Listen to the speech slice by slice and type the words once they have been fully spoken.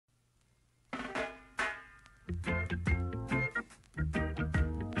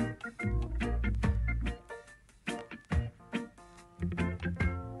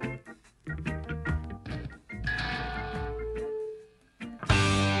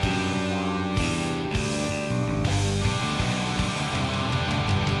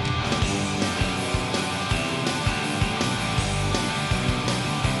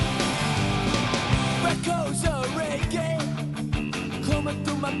Echoes of reggae coming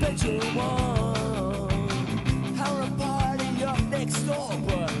through my bedroom wall. Having a party up next door,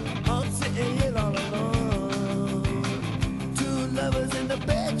 but I'm sitting here all alone. Two lovers in the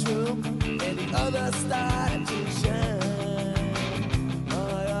bedroom, and the other started to shine. Oh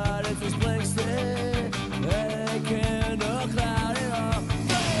my God, it's this blank stare, they can't cloud it all.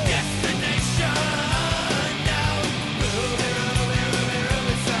 Destination now, Ruby, Ruby, Ruby,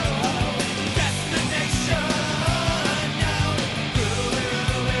 Ruby, Soho. Destination now, Ruby,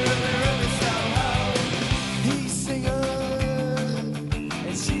 Ruby, Ruby, Ruby, Soho. He's singing,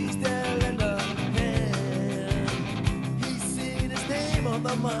 and she's there in the hand. He's seen his name on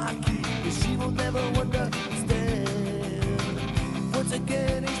the marquee, but she will never understand. Once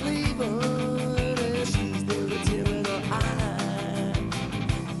again he's leaving, and she's there with a tear in her eye.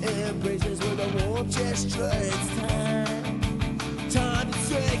 Embraces with a warm gesture, it's time to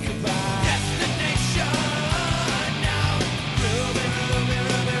say goodbye. Destination now, Ruby, Ruby,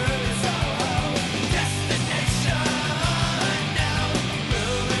 Ruby, Ruby, Soho. Destination now,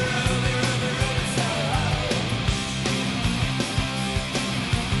 Ruby, Ruby, Ruby, Ruby, Soho.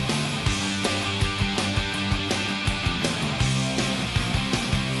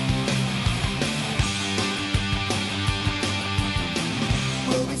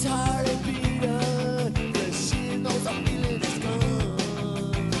 Ruby's heart is beating, 'cause she knows her feeling is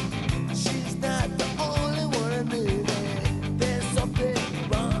gone. She's not the only one admitting there's something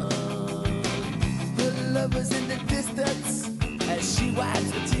wrong. The lover's in the distance as she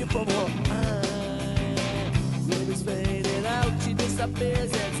wipes the tear from her